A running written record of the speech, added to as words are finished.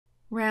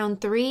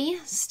Round 3,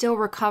 still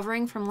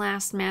recovering from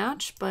last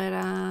match, but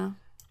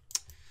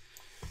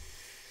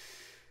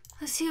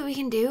let's see what we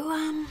can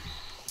do.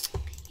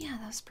 Yeah,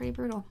 that was pretty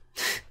brutal.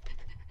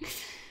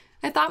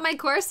 I thought my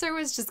courser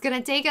was just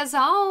gonna take us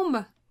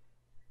home.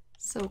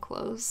 So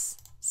close.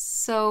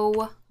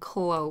 So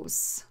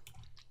close.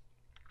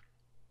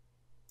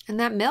 And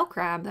that milk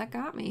crab, that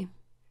got me.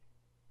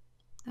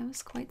 That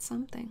was quite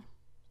something.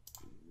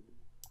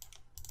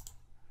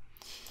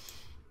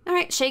 All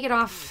right, shake it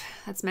off.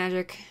 That's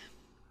magic.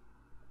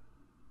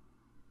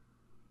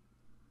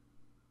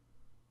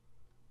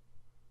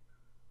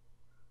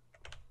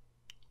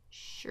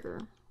 Sure.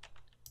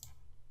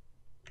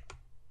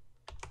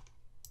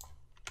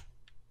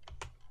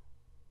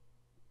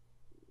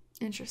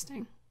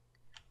 Interesting.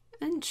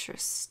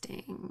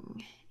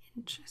 Interesting.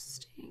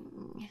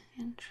 Interesting.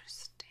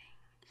 Interesting.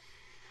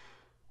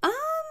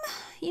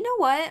 You know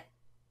what?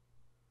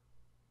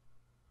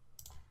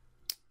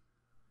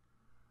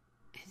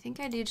 I think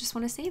I do just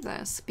want to save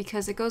this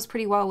because it goes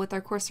pretty well with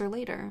our courser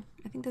later.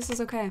 I think this is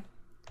okay.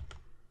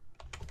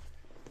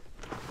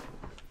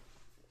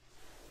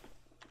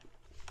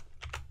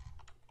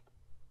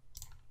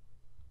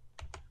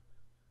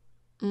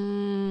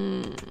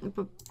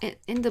 But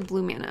in the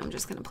blue mana, I'm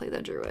just gonna play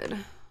the druid.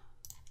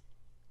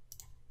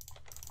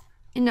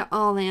 Into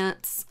all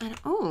that.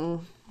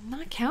 Oh,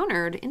 not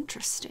countered.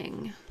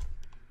 Interesting.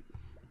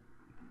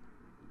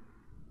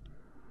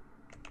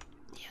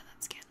 Yeah,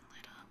 that's getting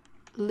lit up.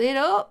 Lit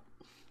up.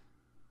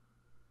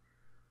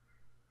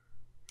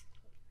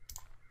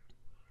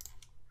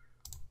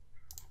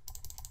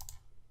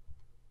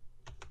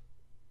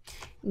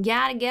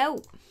 Gotta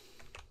go.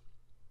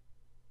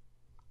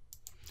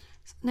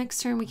 So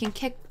next turn we can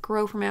kick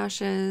Grow from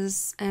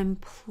Ashes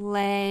and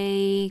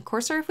play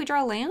Courser if we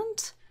draw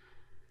land.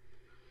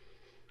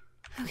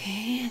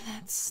 Okay,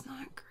 that's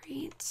not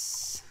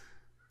great.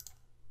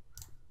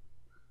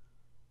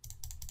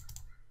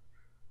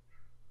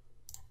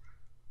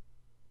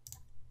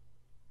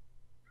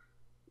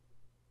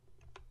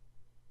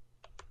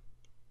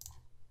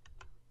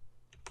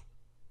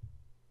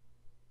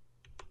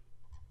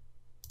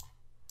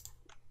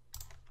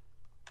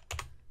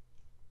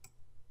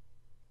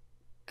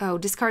 Oh,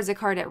 discards a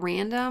card at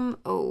random?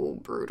 Oh,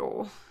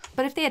 brutal.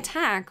 But if they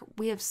attack,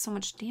 we have so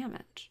much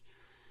damage.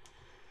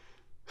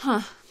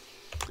 Huh.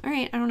 All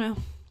right, I don't know.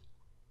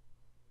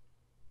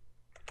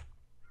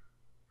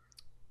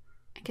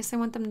 I guess I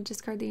want them to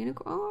discard the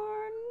unicorn.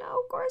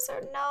 No,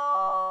 Courser,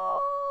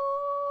 no.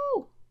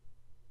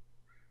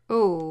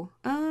 Oh,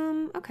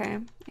 okay.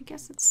 I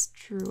guess it's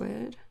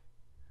Druid.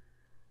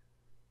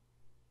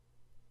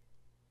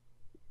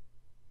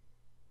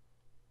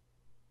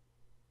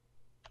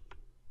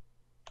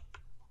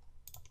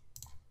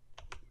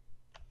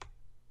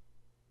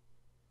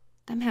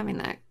 I'm having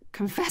that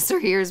Confessor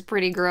here is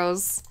pretty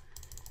gross.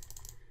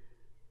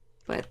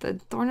 But the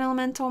Thorn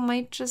Elemental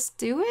might just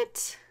do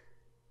it.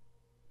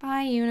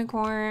 Bye,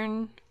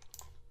 Unicorn.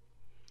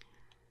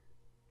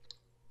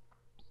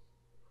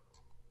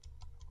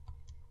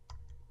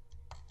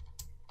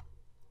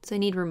 So I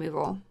need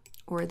removal,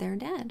 or they're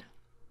dead.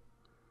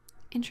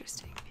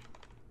 Interesting.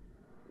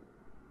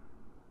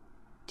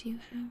 Do you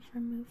have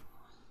removal?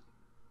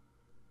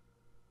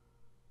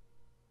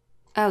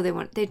 Oh,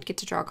 they'd get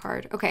to draw a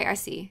card. Okay, I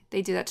see.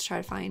 They do that to try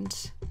to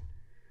find.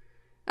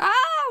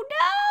 Oh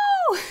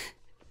no!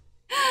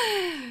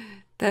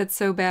 That's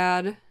so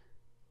bad.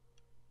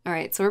 All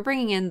right, so we're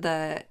bringing in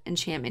the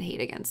enchantment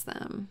hate against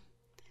them.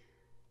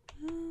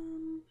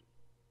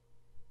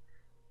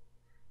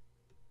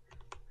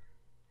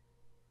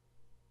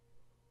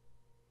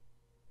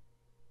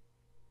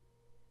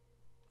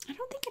 I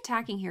don't think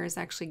attacking here is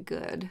actually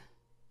good.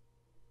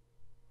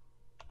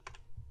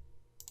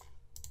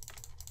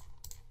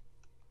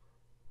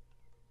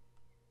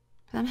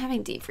 I'm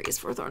having deep freeze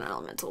for Thorn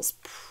Elementals.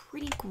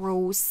 Pretty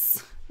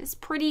gross. It's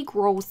pretty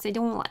gross. I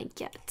don't like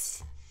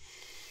it.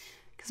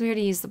 Because we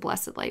already used the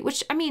Blessed Light,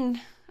 which, I mean,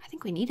 I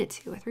think we needed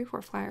to. A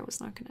 3/4 flyer was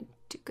not going to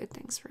do good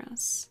things for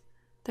us.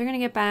 They're going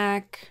to get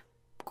back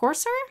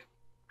Courser?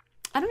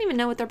 I don't even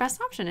know what their best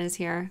option is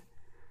here.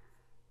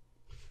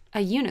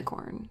 A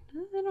unicorn.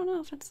 I don't know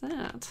if it's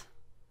that.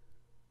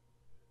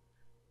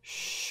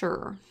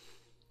 Sure.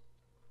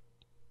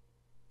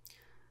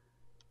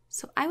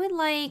 So I would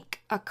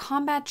like a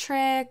combat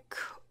trick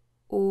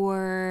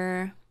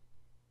or...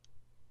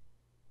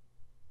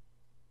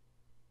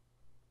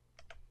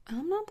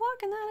 I'm not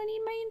blocking that. I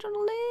need my angel to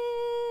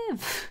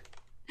live.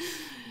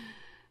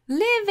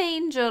 Live,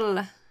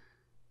 angel.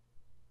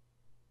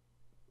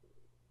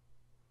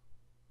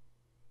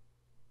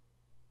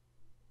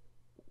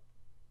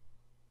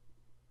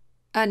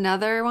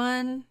 Another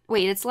one?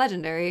 Wait, it's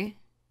legendary.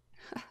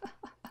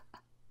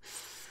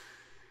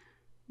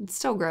 It's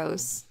still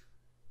gross.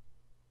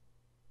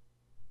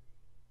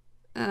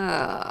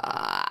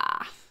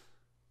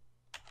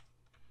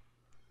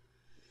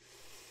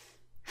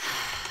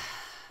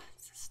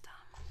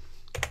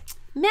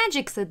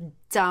 Magic's a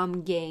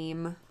dumb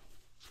game.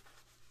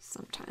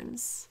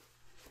 Sometimes.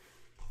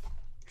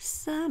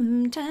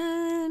 Sometimes.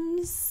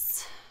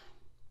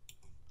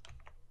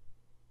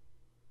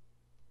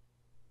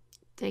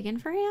 Digging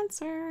for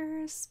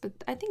answers, but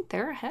I think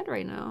they're ahead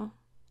right now.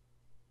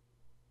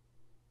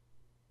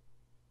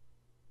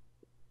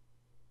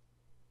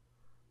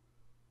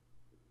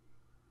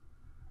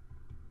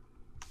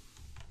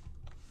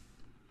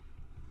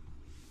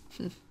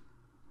 This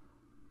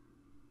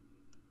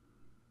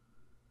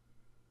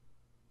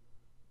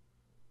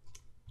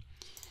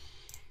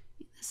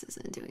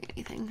isn't doing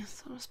anything,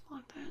 so I'll just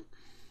block that.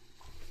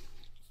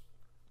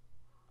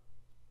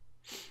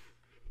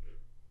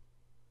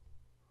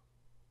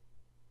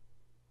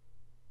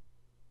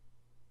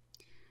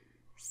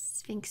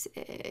 Sphinx.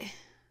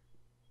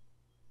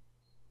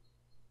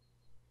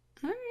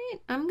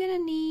 Alright, I'm gonna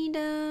need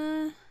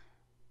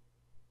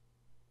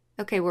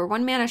okay, we're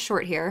 1 mana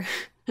short here.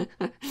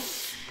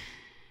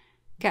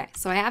 Okay,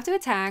 so I have to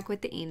attack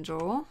with the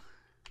angel.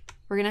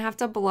 We're gonna have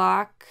to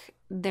block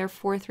their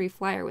 4/3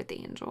 flyer with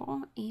the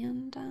angel.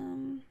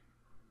 And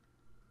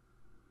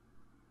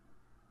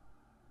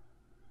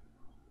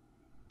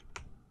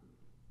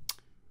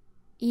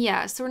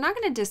yeah, so we're not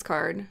gonna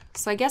discard.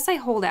 So I guess I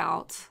hold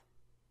out.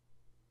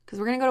 Because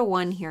we're gonna go to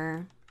 1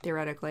 here,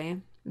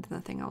 theoretically, if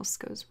nothing else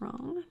goes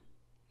wrong.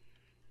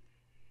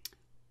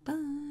 But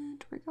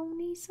we're gonna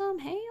need some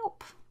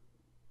help.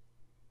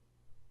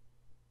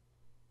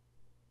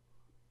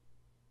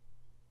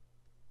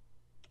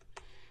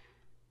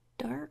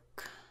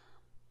 Dark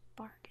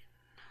bargain.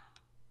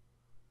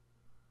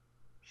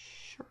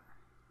 Sure.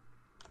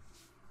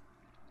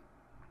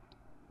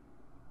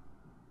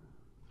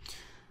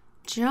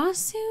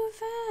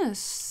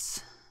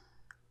 Jasuvis.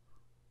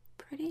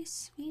 Pretty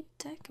sweet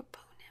deck,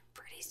 opponent.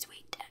 Pretty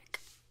sweet deck.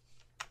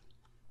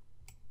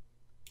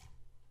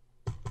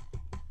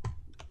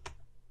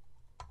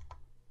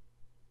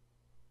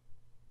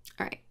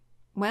 All right.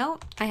 Well,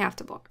 I have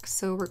to block,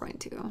 so we're going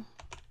to.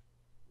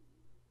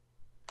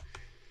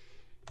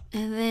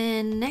 And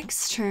then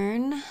next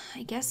turn,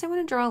 I guess I want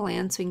to draw a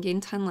land so we can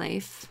gain 10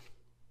 life.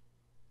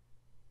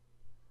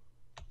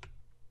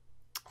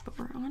 But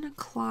we're on a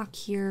clock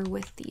here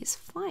with these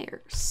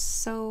flyers,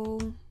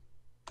 so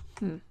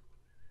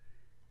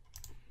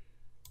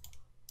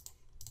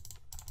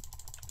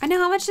I know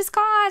how much this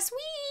costs.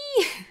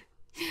 Whee!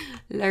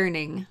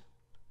 Learning.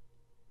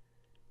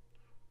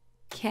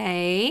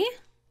 Okay.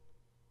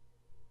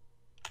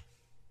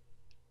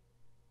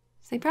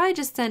 So they probably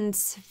just send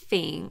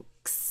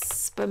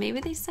Sphinx, but maybe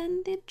they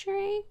send the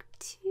Drake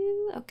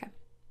too. Okay,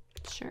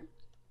 sure.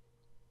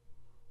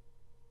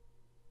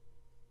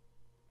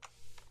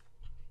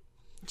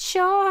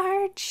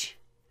 Charge.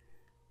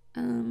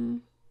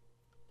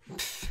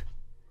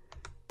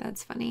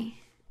 That's funny.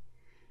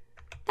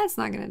 That's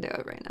not gonna do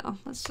it right now.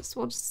 We'll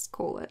just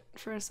cool it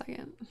for a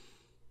second.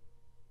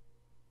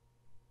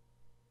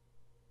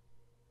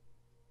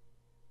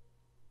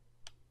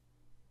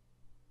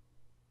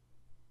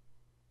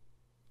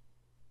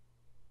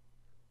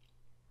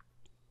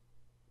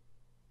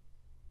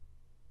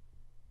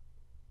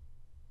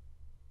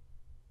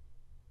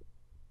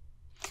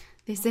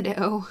 They said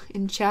oh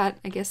in chat.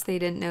 I guess they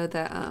didn't know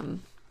that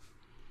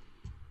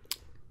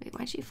wait,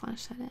 why'd you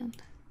flash that in?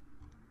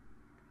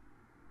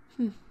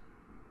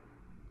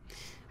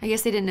 I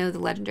guess they didn't know the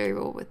legendary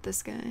rule with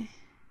this guy.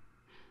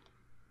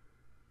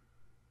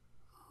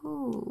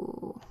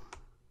 Oh.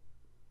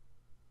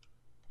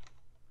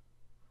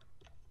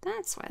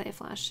 That's why they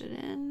flashed it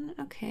in.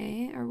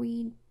 Okay, are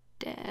we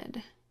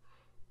dead?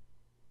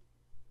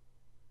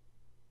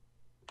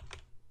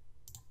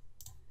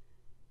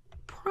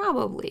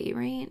 Probably,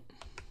 right?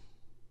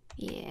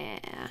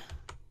 Yeah.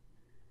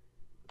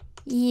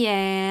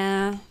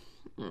 Yeah.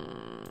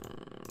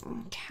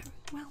 Okay.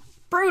 Well,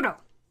 brutal.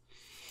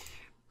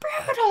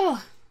 Brutal.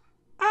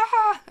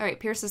 Ah. All right,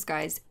 Pierce this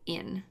guy's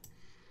in.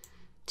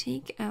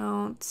 Take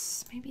out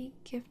maybe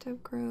Gift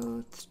of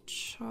Growth,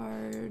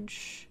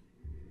 charge.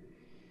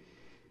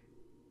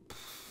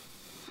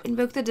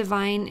 Invoke the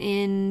Divine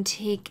in,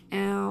 take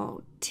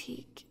out.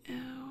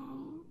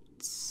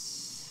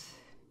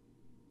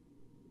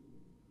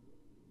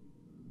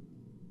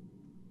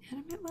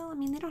 Animate Will? I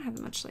mean, they don't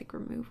have much like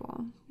removal.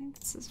 I think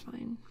this is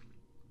fine.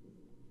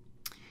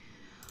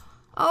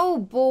 Oh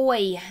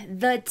boy,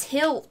 the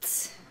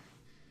tilt.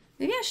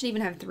 Maybe I should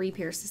even have 3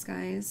 Pierces,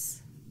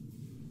 guys.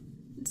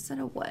 Instead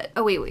of what?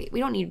 Oh, wait. We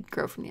don't need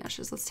Grow from the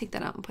Ashes. Let's take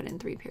that out and put in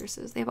 3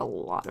 Pierces. They have a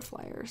lot of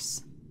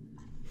flyers.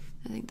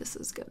 I think this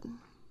is good.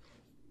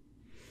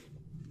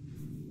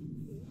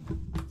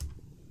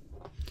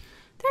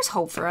 There's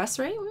hope for us,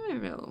 right? We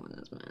might be able to win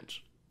this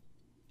match.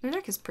 Their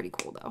deck is pretty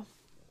cool, though.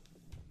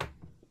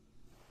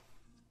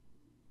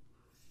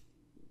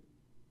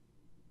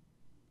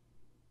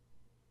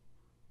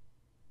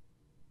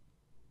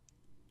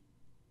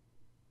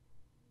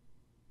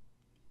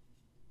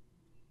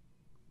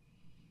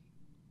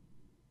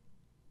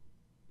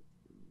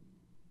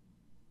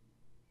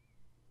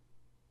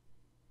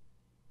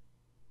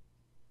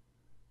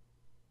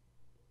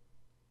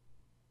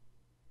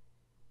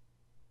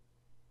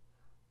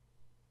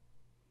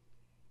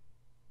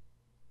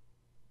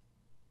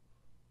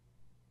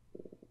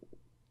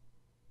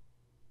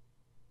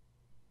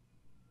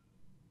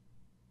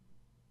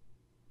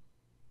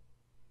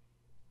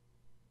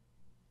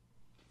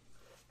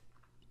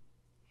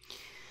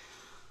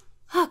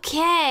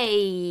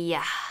 Okay.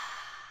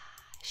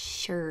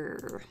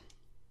 Sure.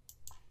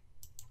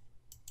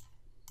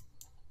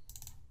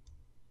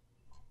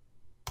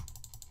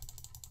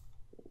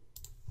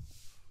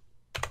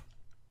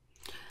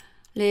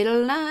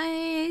 Little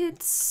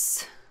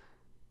lights.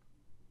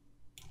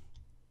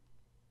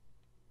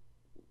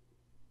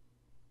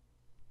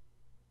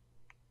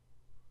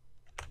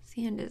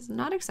 Sand is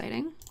not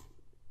exciting.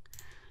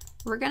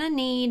 We're gonna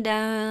need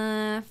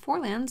 4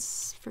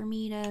 lands for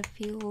me to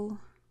feel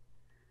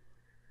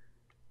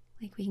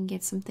like we can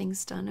get some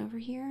things done over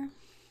here.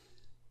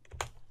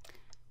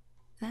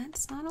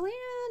 That's not a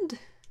land.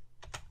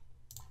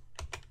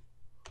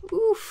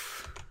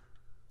 Oof.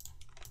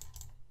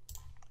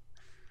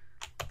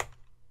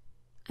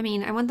 I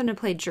mean, I want them to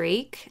play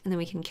Drake and then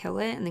we can kill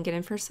it and then get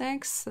in for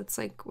 6. That's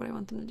like what I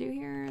want them to do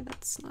here.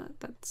 That's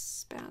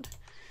bad.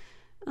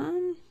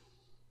 I'm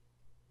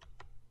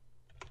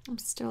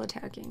still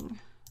attacking.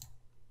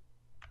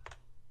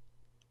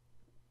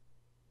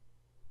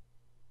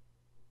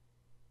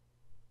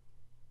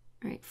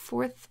 All right,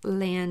 4th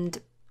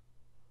land,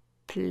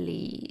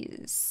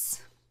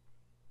 please.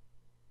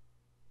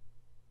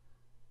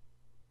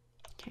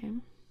 Okay.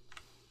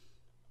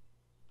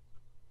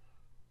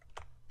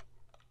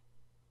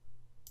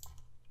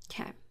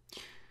 Okay.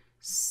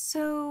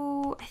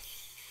 So I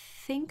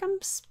think I'm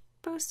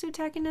supposed to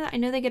attack into that. I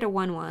know they get a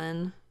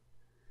 1/1.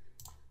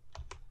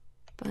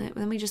 But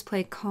then we just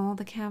play Call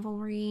the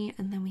Cavalry,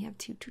 and then we have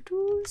 2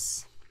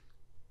 2/2s.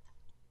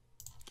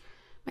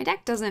 My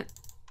deck doesn't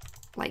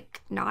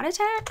like not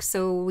attack,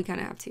 so we kind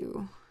of have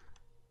to.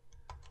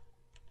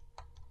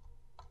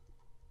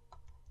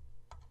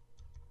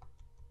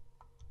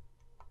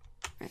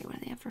 All right, what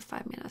do they have for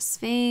 5 mana?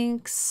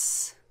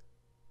 Sphinx.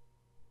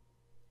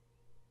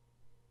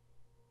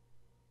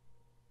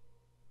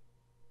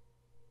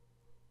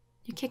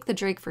 You kick the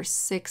Drake for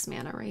 6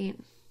 mana, right?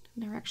 I've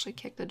never actually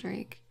kicked the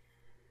Drake.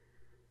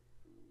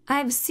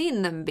 I've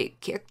seen them be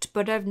kicked,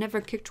 but I've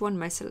never kicked one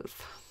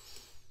myself.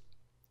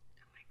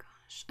 Oh my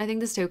gosh. I think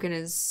this token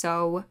is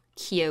so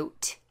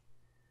cute.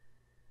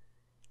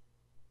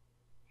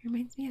 It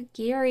reminds me of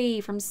Gary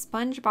from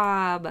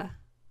SpongeBob.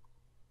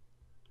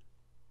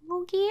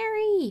 Oh,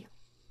 Gary.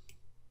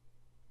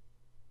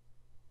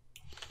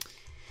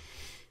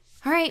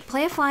 All right,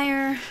 play a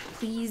flyer,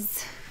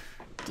 please.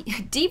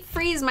 Deep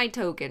freeze my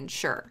token,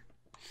 sure.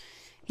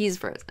 He's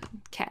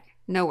frozen. Okay,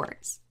 no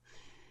worries.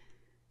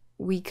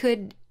 We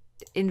could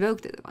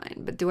invoke the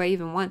divine, but do I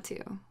even want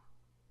to?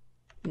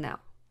 No.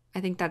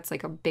 I think that's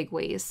like a big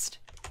waste.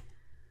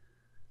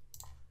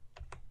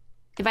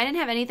 If I didn't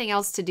have anything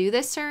else to do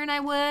this turn, I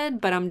would,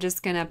 but I'm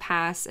just gonna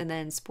pass and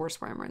then Spore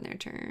Swarmer on their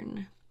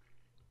turn.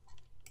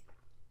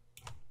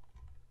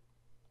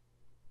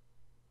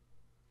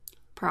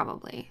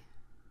 Probably.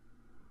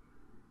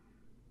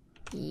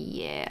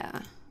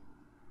 Yeah.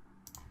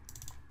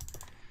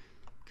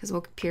 Because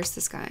we'll pierce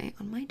this guy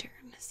on my turn.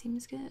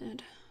 Seems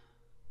good.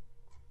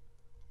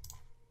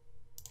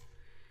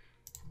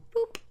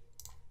 Boop.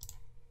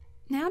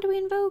 Now do we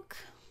invoke?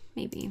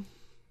 Maybe.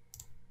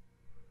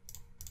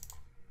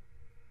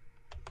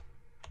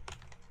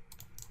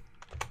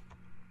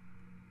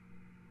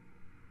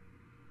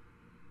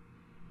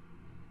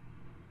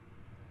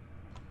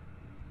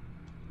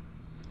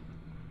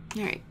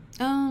 All right.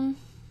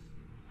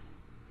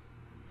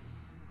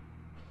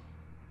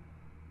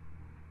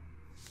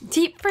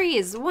 Deep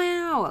freeze.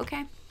 Wow.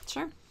 Okay.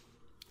 Sure.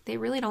 They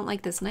really don't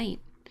like this knight.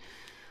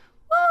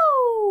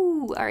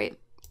 Woo! All right.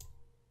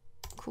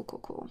 Cool, cool,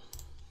 cool.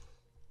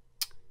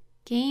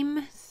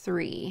 Game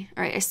 3.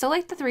 All right. I still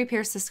like the 3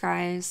 Pierce the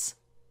Skies.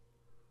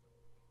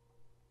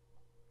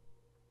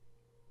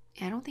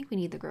 Yeah, I don't think we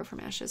need the Grow from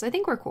Ashes. I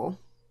think we're cool.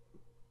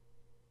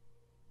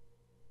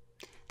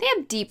 They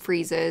have deep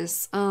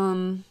freezes.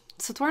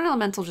 So Thorn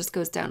Elemental just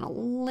goes down a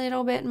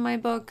little bit in my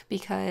book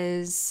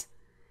because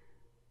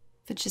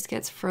if it just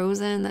gets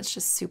frozen, that's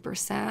just super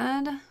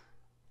sad.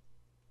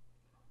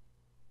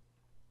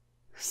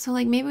 So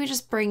like maybe we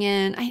just bring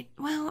in,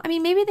 well, I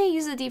mean, maybe they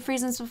use the deep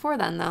freezes before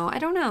then though. I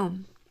don't know.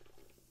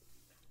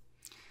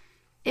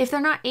 If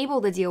they're not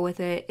able to deal with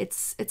it,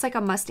 it's like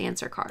a must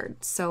answer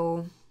card.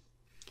 So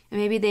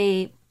maybe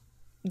they,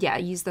 yeah,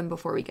 use them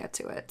before we get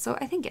to it. So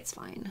I think it's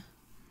fine.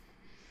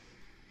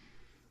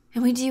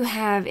 And we do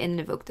have an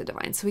Invoke the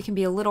Divine, so we can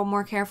be a little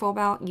more careful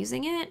about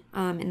using it.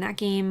 In that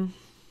game,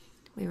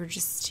 we were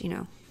just, you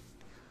know,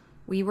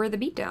 we were the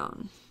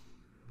beatdown.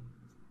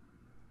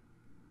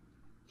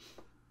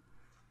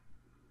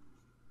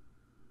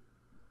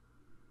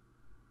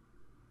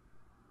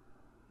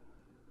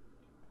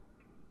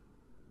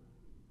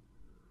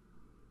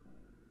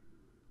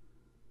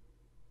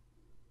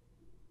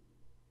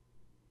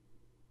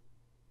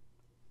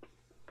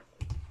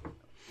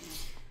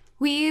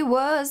 We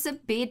was a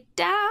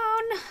beatdown.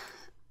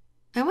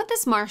 I want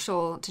this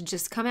Marshall to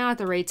just come out at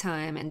the right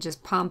time and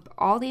just pump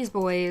all these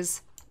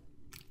boys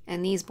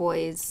and these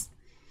boys.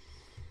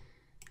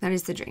 That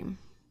is the dream.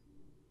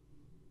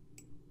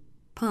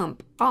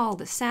 Pump all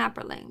the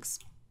sapperlings.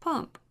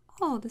 Pump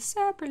all the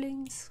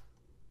sapperlings.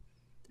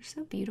 They're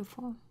so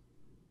beautiful.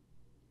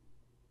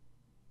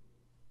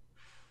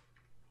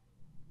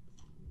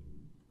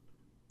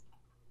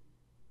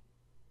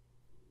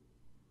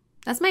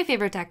 That's my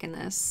favorite deck in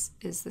this,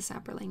 is the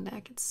Saproling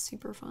deck. It's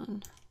super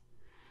fun.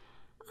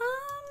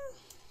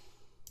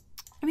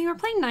 I mean, we're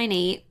playing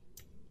 9/8.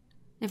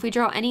 If we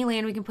draw any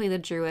land, we can play the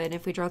Druid.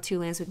 If we draw 2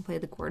 lands, we can play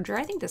the Gorger.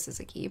 I think this is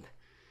a keep.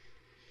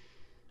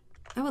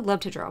 I would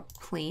love to draw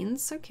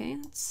Plains. Okay,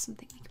 that's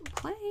something we can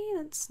play.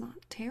 That's not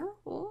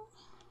terrible.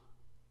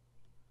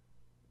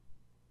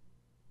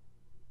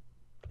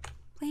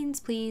 Plains,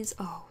 please.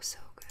 Oh, so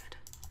good.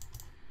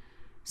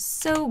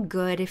 So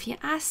good, if you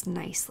ask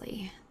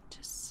nicely.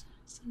 Just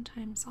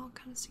sometimes all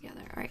comes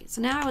together. All right,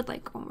 so now I would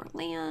like one more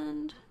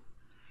land.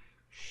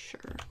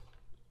 Sure.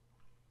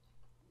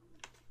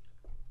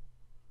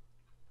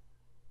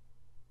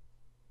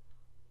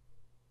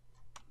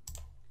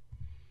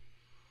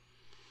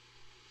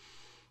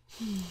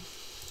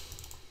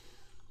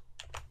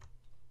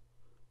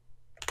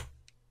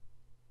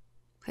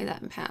 Play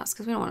that and pass,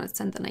 because we don't want to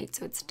send the knight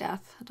to its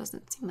death. That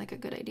doesn't seem like a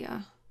good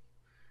idea.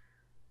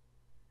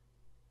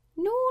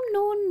 No,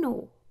 no,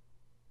 no.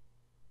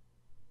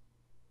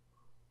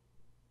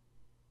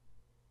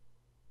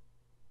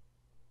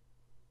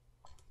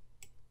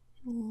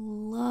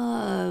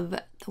 Love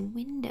the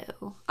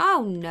window.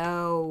 Oh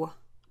no.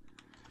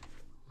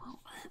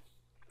 Well,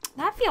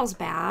 that feels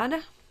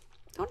bad.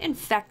 Don't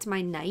infect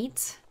my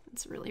knight.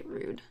 That's really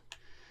rude.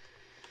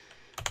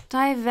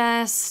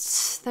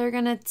 Divest. They're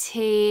gonna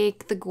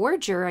take the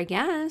Gorger, I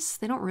guess.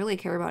 They don't really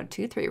care about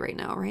 2/3 right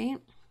now, right?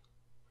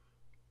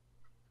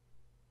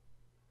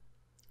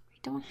 We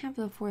don't have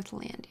the 4th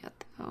land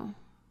yet, though.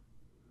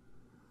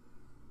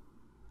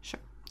 Sure,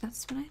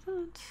 that's what I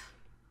thought.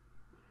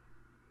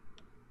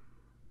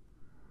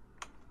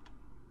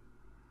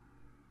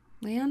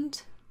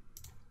 Land?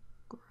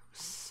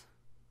 Gross.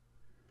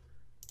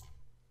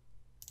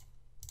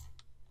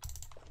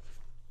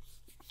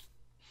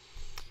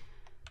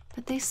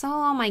 But they saw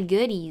all my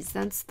goodies.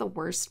 That's the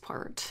worst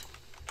part.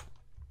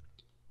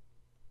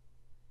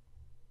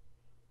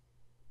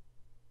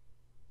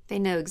 They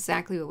know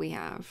exactly what we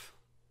have.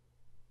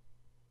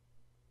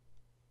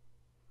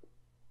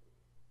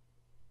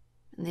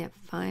 And they have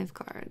 5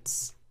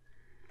 cards.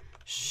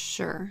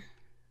 Sure.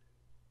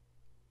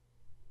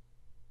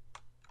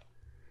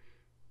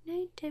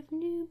 Knight of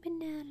New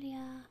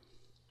Dominaria.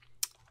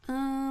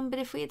 But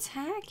if we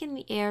attack in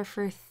the air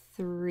for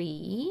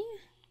 3...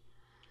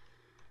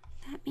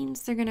 that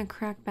means they're gonna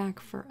crack back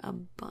for a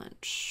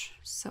bunch.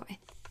 So I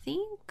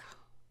think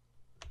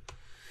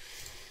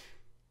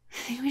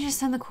we just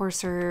send the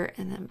Courser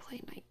and then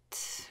play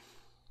Knight.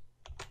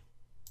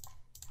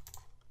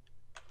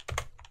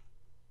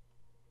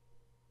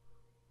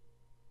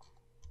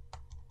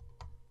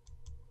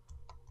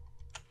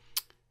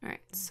 All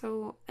right,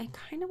 so I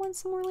kind of want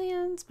some more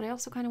lands, but I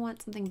also kind of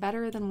want something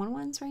better than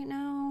 1/1s right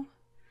now.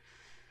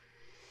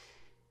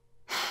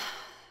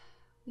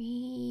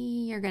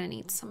 We are gonna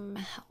need some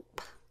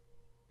help.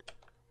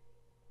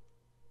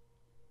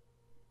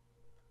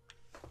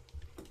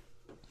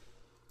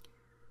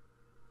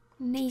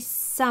 Need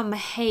some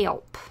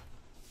help.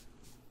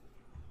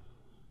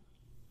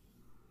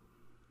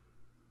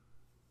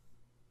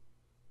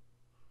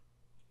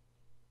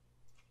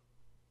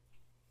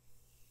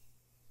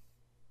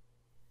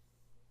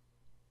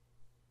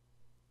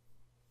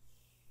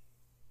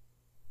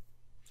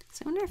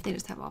 So I wonder if they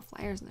just have all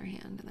flyers in their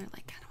hand and they're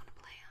like, I don't want to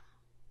play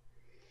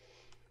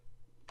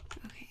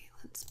them. Okay,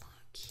 let's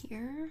block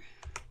here.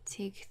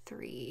 Take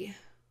 3.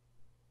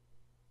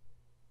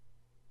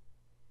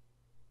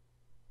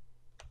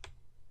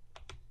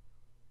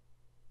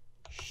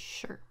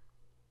 Sure.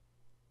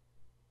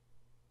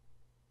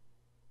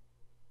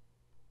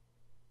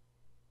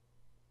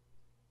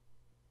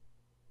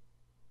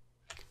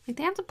 Like,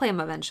 they have to play them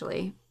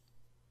eventually.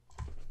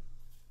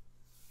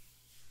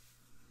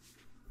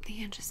 They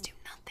can just do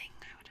nothing,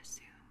 I would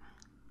assume.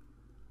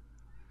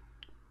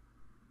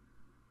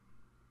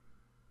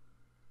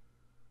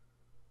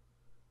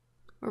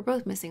 We're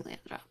both missing land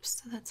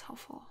drops, so that's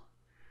helpful.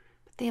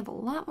 But they have a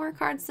lot more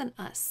cards than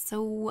us,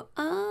 so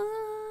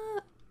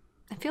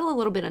I feel a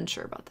little bit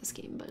unsure about this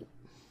game, but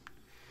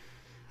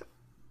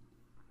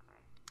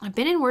I've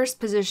been in worse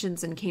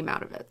positions and came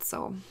out of it,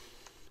 so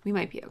we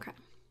might be okay.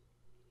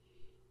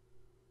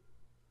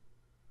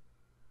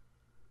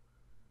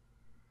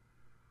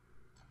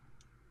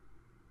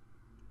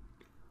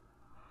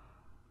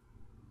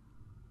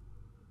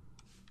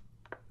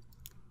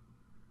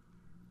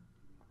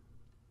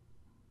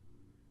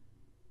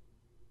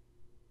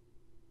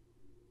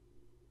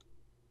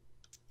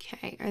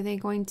 Okay, are they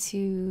going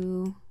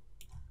to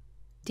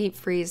deep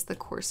freeze the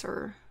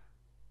Courser?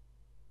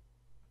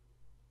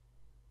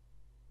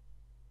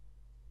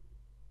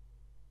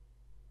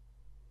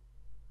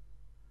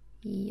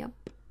 Yep.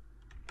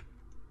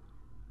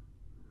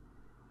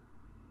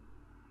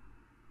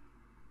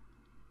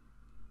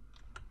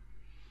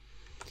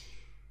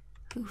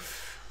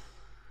 Oof.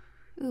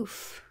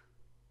 Oof.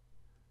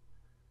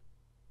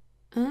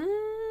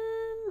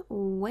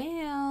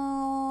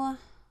 Well,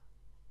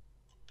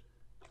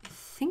 I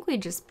think we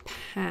just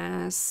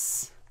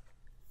pass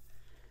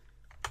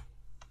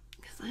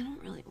because I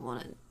don't really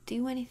want to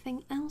do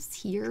anything else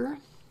here.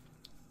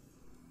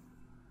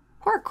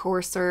 Poor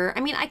Courser. I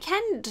mean, I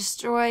can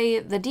destroy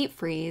the deep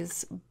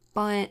freeze,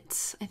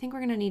 but I think we're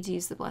gonna need to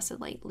use the Blessed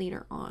Light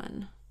later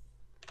on.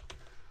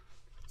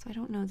 So I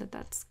don't know that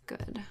that's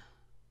good.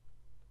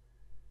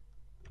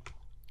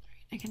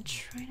 I can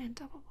try to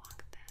double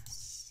block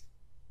this.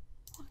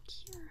 Block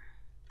here.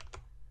 I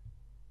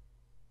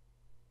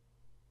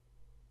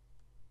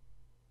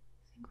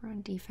think we're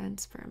on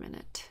defense for a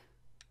minute.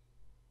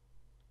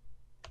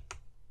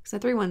 Because the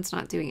 3/1's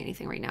not doing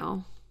anything right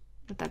now.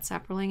 With that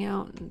sap rolling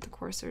out and the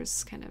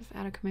Courser's kind of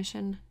out of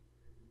commission.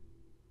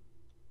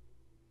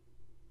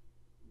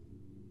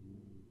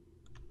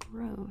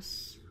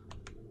 Gross.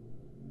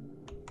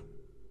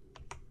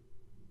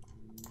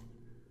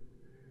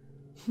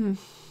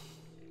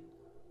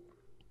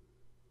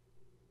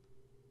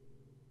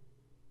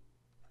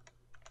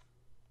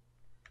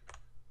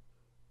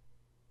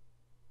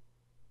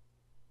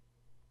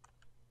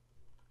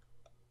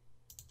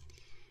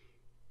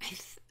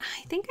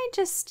 I think I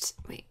just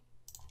wait.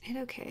 Hit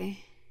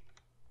okay.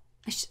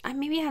 I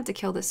maybe have to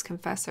kill this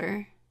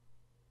Confessor.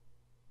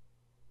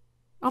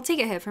 I'll take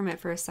a hit from it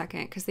for a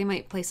second because they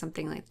might play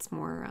something that's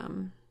more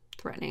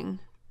threatening.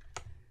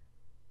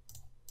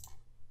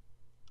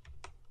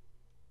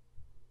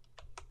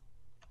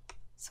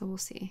 So we'll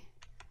see.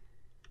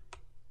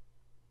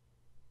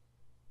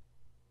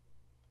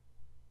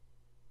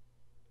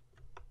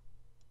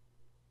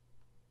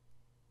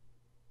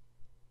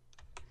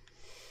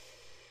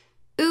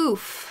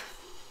 Oof.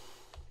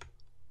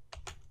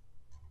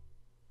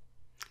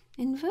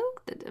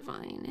 Invoke the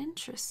Divine.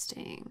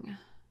 Interesting.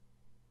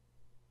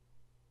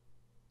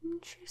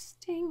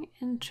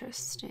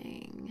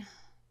 Interesting.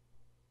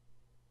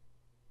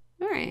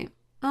 All right.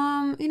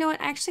 You know what?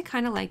 I actually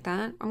kind of like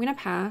that. I'm gonna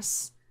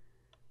pass.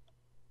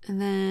 And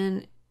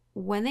then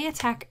when they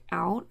attack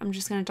out, I'm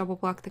just gonna double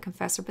block the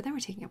Confessor, but then we're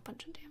taking a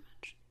bunch of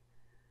damage.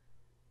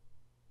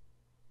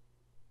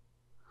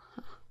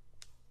 Huh.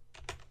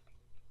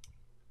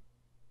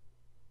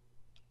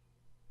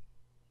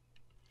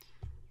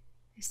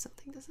 I still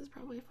think this is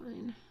probably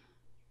fine.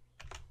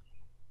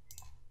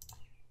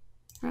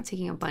 We're not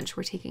taking a bunch,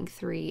 we're taking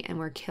 3 and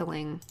we're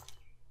killing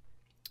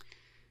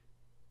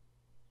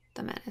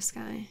the Menace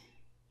guy.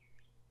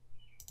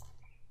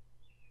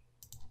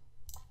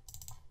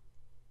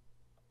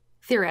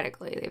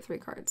 Theoretically, they have 3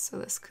 cards, so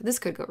this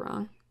could go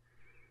wrong,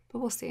 but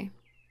we'll see.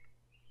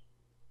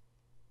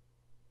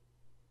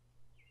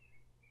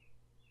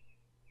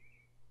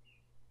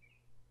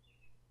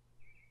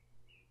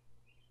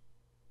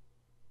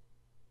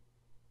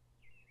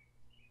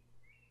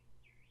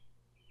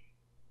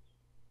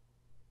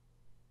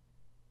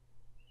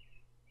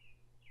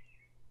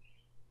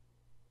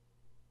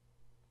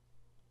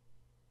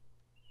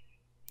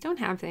 Don't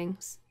have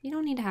things. You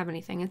don't need to have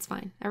anything. It's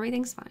fine.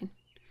 Everything's fine.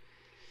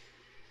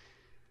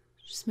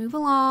 Just move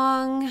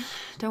along.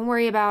 Don't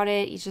worry about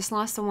it. You just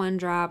lost the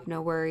 1-drop.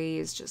 No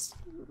worries. Just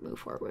move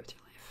forward with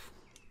your life.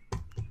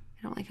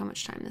 I don't like how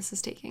much time this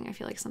is taking. I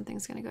feel like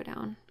something's going to go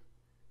down.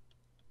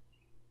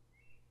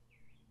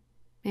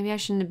 Maybe I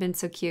shouldn't have been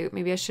so cute.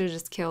 Maybe I should have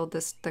just killed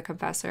the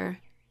Confessor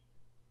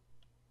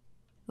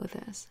with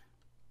this.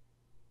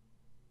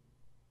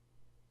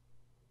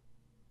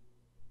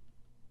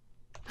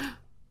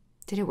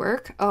 Did it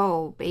work?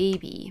 Oh,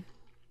 baby.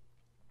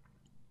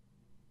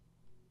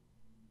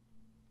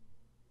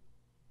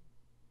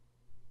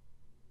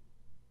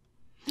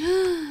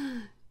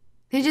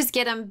 They just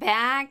get him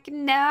back?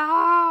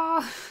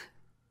 No!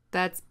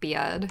 That's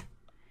bad.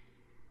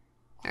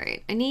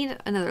 Alright, I need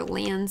another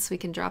land so we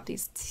can drop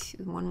these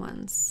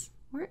 2/1/1s.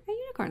 A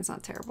unicorn's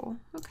not terrible.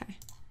 Okay.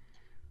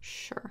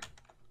 Sure.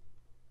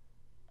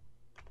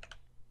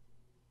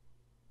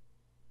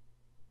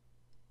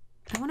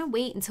 I want to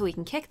wait until we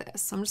can kick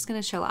this, so I'm just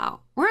going to chill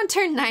out. We're on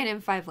turn 9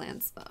 and 5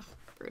 lands. Ugh,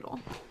 brutal.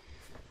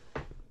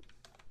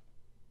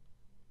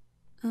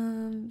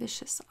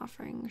 Vicious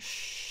Offering.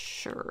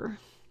 Sure.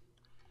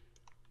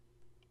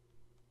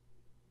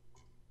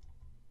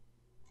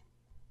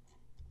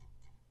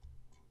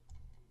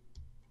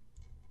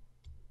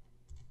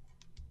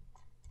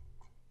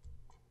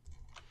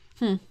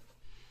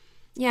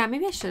 Yeah,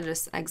 maybe I should have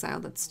just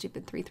exiled that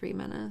stupid 3/3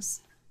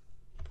 Menace.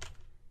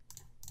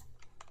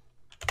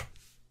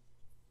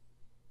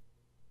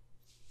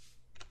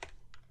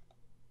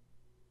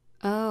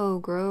 Oh,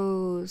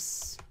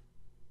 gross.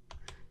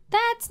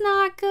 That's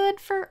not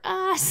good for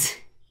us.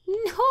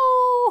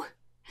 No.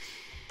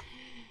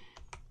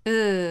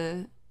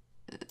 I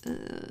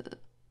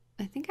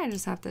think I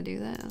just have to do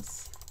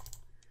this.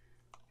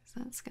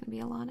 That's gonna be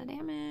a lot of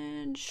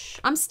damage.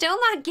 I'm still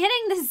not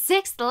getting the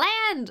 6th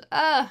land.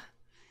 Ugh.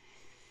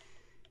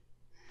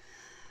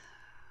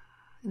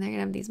 And they're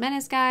gonna have these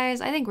Menace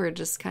guys. I think we're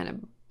just kind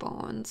of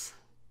bones.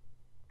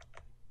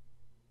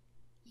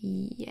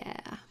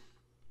 Yeah.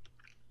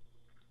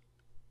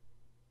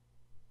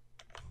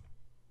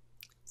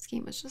 This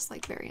game is just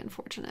like very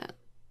unfortunate.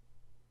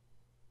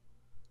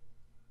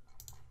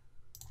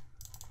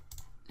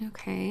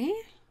 Okay.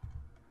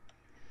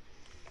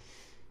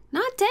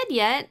 Not dead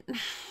yet.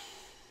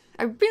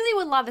 I really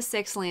would love a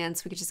 6 land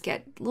so we could just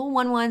get little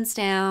 1/1s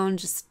down.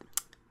 Just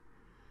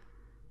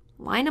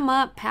Line them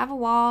up, have a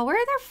wall. Where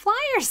are their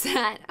flyers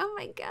at? Oh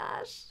my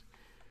gosh.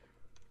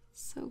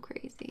 So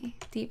crazy.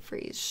 Deep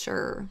freeze,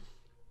 sure.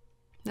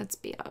 That's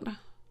bad. I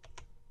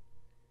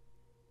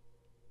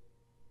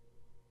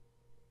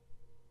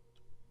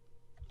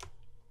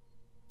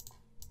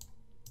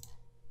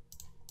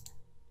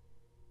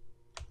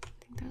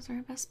think those are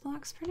our best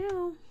blocks for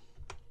now.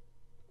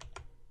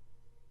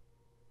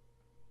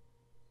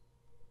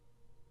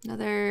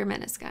 Another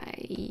menace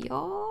guy.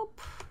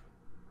 Yup.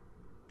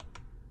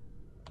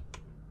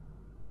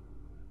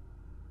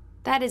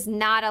 That is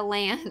not a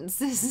lance.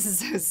 This is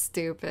so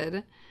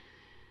stupid.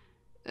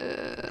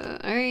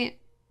 Alright.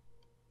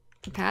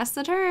 Pass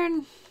the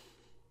turn.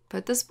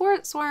 Put the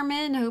sport swarm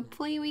in.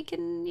 Hopefully we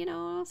can, you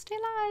know, stay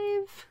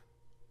alive.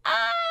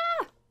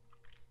 Ah!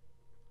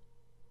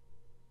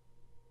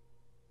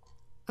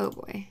 Oh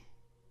boy.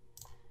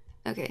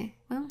 Okay,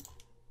 well.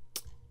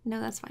 No,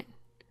 that's fine.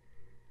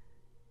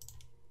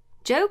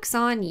 Joke's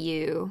on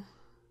you.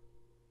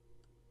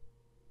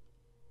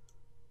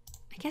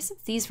 I guess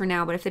it's these for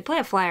now, but if they play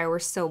a flyer, we're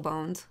so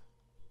boned.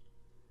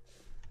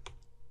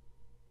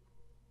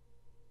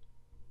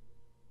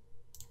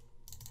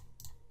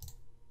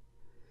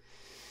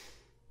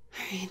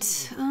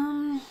 Alright,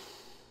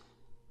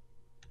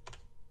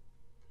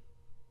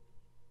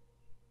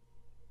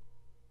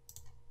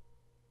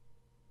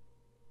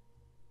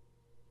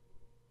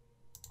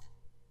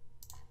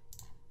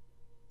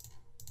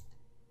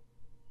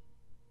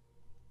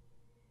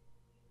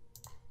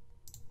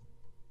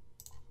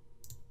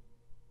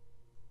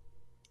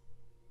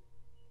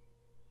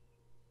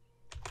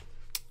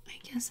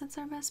 I guess that's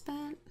our best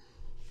bet.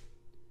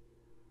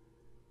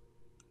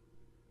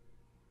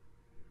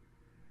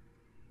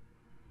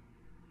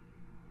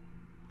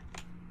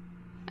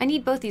 I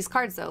need both these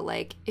cards though.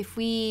 Like if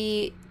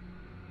they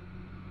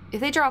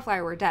draw a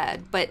flyer, we're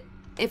dead. But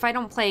if I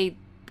don't play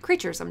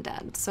creatures, I'm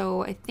dead.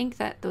 So I think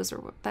that that's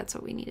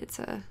what we needed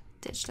to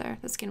ditch there.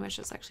 The Skin Wish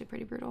is actually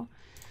pretty brutal.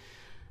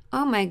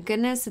 Oh my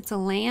goodness, it's a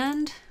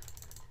land.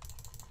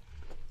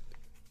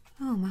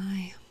 Oh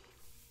my.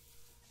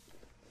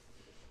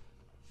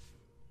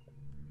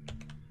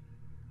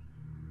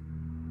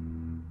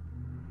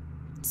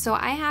 So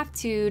I have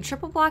to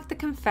triple block the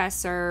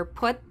Confessor,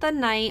 put the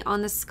Knight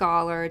on the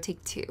Scholar,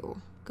 take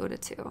 2, go to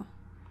 2.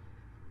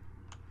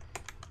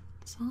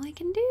 That's all I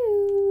can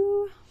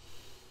do.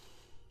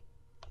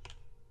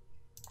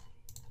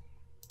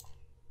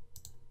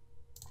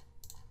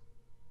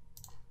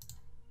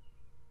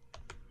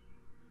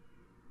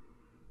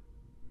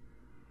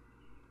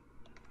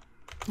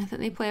 I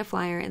think they play a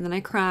flyer and then I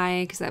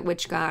cry because that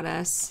witch got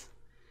us.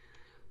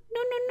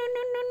 No, no, no,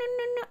 no, no, no,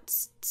 no, no.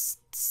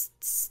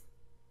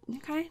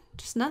 Okay,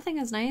 just nothing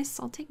is nice.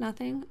 I'll take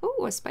nothing.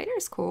 Oh, a spider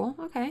is cool.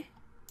 Okay.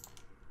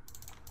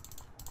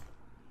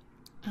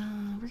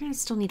 We're gonna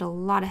still need a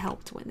lot of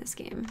help to win this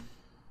game.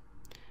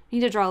 I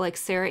need to draw like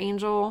Sarah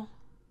Angel,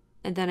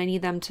 and then I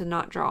need them to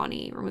not draw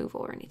any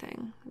removal or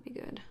anything. That'd be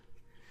good.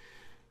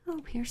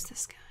 Oh, pierce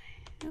this guy.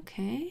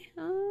 Okay.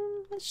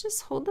 Let's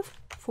just hold the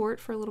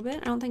fort for a little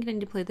bit. I don't think I need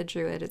to play the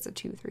Druid. It's a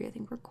 2/3. I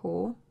think we're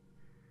cool.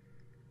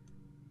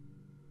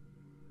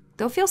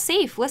 They'll feel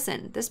safe.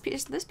 Listen, this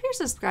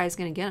Pierce's guy's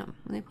gonna get him.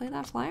 When they play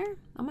that flyer,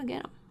 I'm gonna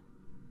get him.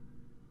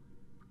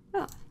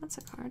 Oh, that's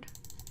a card.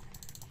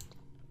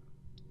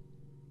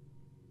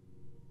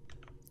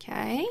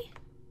 Okay.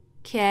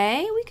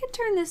 Okay, we could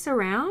turn this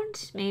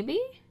around. Maybe.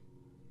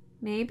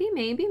 Maybe,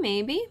 maybe,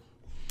 maybe.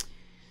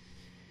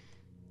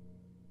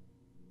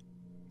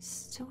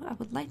 Still, I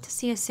would like to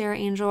see a Sarah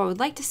Angel. I would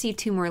like to see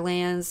 2 more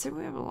lands.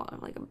 We have a lot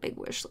of, like, a big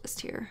wish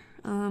list here.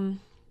 But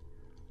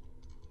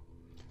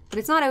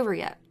it's not over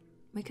yet.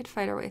 We could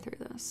fight our way through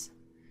this.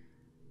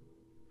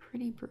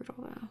 Pretty brutal,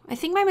 though. I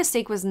think my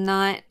mistake was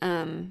not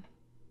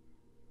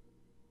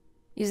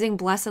using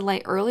Blessed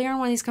Light earlier on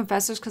one of these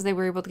Confessors because they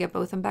were able to get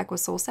both of them back with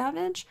Soul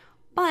Savage.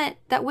 But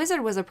that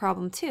Wizard was a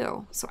problem,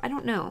 too. So I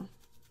don't know.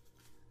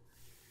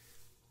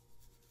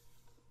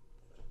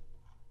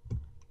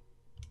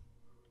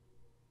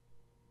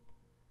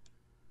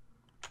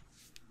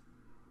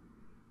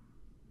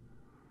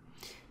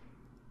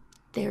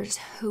 There's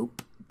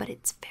hope, but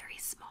it's very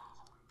small.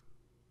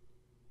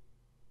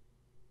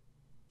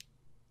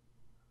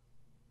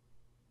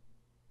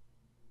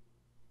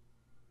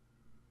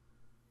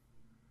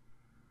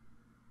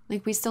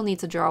 Like, we still need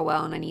to draw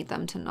well, and I need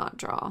them to not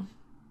draw.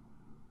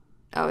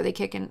 Oh, they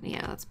kick in?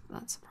 Yeah, that's a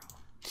problem.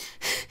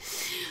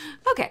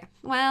 Okay,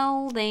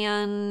 well,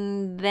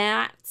 then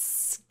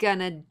that's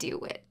gonna do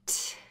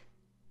it.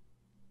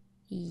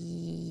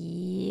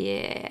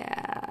 Yeah.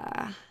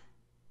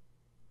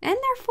 And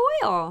they're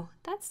foil.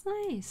 That's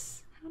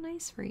nice. How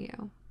nice for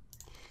you.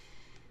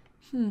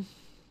 Well,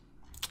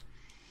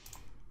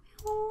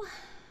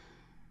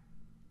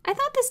 I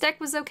thought this deck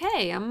was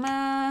okay. I'm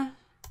a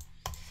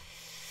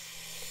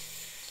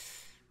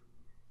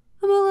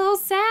little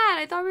sad.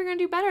 I thought we were gonna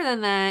do better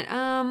than that.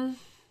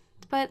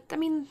 But I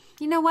mean,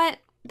 you know what?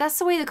 That's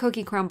the way the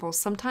cookie crumbles.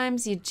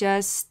 Sometimes you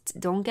just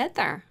don't get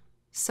there.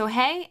 So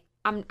hey,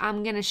 I'm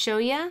gonna show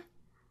you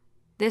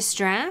this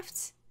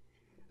draft.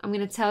 I'm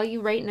going to tell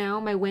you right now,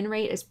 my win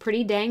rate is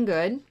pretty dang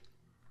good.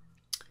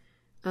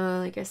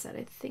 Like I said,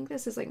 I think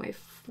this is like my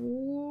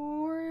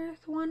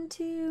 4th one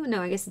too.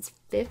 No, I guess it's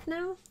 5th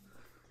now.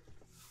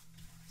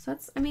 So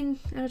that's, I mean,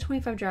 out of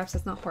 25 drafts,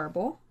 that's not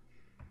horrible.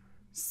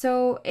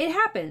 So it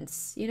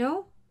happens, you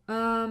know?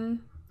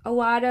 A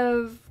lot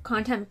of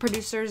content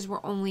producers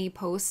will only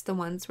post the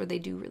ones where they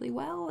do really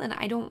well, and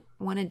I don't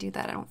want to do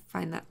that. I don't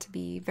find that to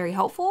be very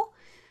helpful,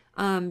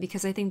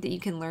 because I think that you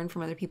can learn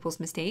from other people's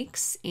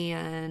mistakes,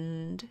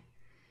 and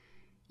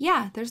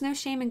yeah, there's no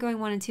shame in going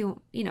 1 and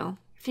 2. You know,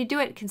 if you do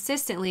it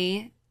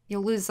consistently,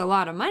 you'll lose a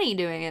lot of money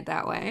doing it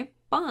that way,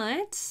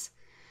 but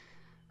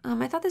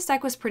I thought this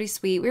deck was pretty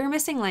sweet. We were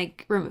missing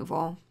like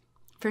removal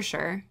for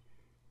sure.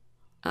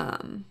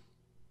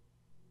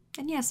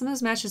 And yeah, some of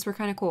those matches were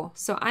kind of cool.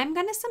 So I'm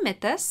going to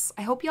submit this.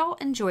 I hope y'all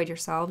enjoyed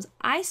yourselves.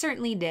 I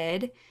certainly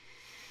did.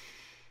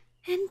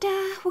 And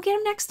we'll get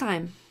them next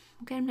time.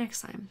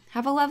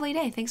 Have a lovely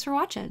day. Thanks for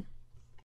watching.